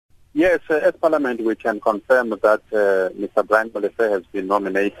Yes, as Parliament, we can confirm that Mr. Brian Molefe has been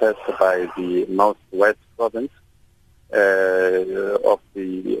nominated by the Northwest Province of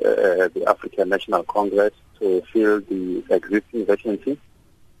the African National Congress to fill the existing vacancy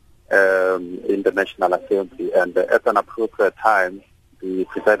in the National Assembly. And at an appropriate time, the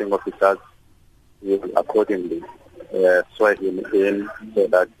presiding officers will accordingly swear him in so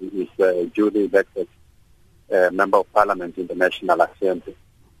that he is duly elected Member of Parliament in the National Assembly.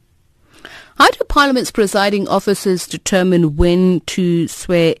 How do Parliament's presiding officers determine when to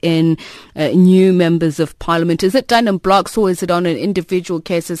swear in new members of Parliament? Is it done in blocks or is it on an individual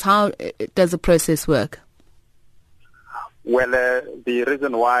cases? How does the process work? Well, the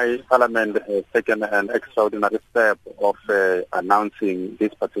reason why Parliament has taken an extraordinary step of announcing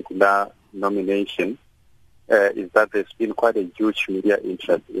this particular nomination is that there's been quite a huge media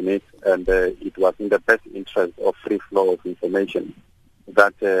interest in it, and it was in the best interest of free flow of information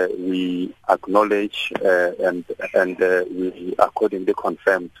that we acknowledge and we accordingly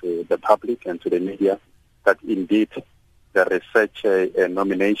confirm to the public and to the media that indeed there is such a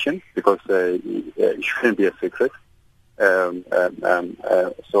nomination, because it shouldn't be a secret.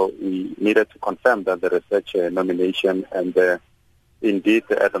 So we needed to confirm that there is such a nomination, and indeed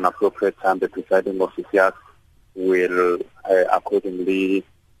at an appropriate time the presiding officers will accordingly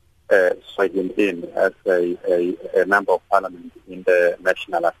swear him in as a member of Parliament in the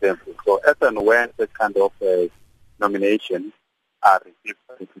National Assembly. So as and when that kind of nomination are received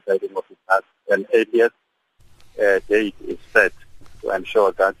by the presiding officers, an earliest date is set to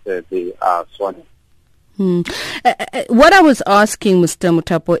ensure that they are sworn in. What I was asking, Mr.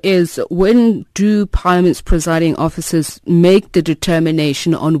 Muthapo, is when do Parliament's presiding officers make the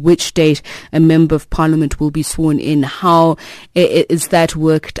determination on which date a Member of Parliament will be sworn in? How is that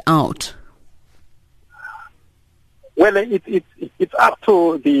worked out? Well, it's up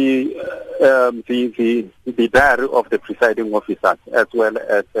to the diary of the presiding officers, as well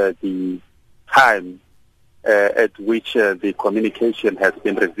as the time at which the communication has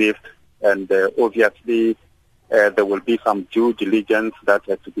been received. And obviously, there will be some due diligence that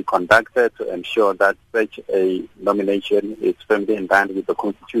has to be conducted to ensure that such a nomination is firmly in line with the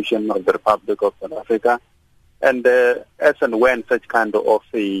Constitution of the Republic of South Africa. And as and when such kind of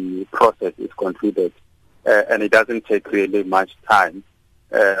a process is concluded, and it doesn't take really much time,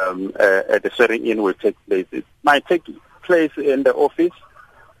 the swearing-in will take place. It might take place in the office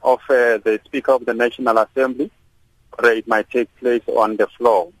of the Speaker of the National Assembly, or it might take place on the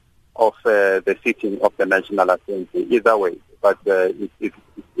floor of the sitting of the National Assembly, either way. But it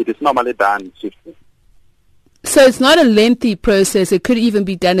is normally done swiftly. So it's not a lengthy process. It could even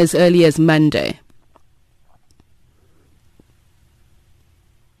be done as early as Monday.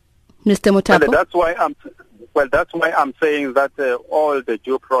 Mr. Muthapo? That's why I'm saying that all the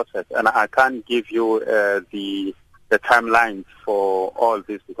due process, and I can't give you the timelines for all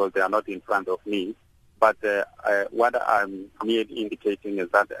this because they are not in front of me. But what I'm merely indicating is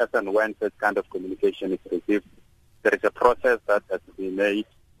that as and when such kind of communication is received, there is a process that has to be made,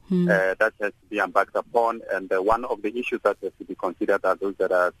 that has to be embarked upon, and one of the issues that has to be considered are those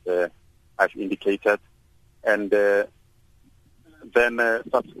that I've indicated, and then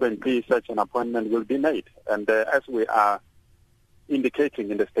subsequently such an appointment will be made. And as we are indicating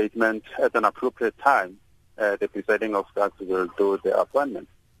in the statement, at an appropriate time, the presiding officers will do the appointment.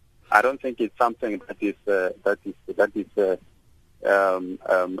 I don't think it's something that is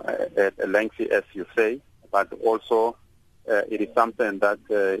lengthy, as you say, but also it is something that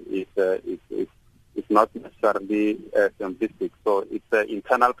is not necessarily simplistic. So it's an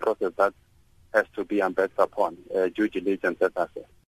internal process that has to be embarked upon, due diligence, as I say.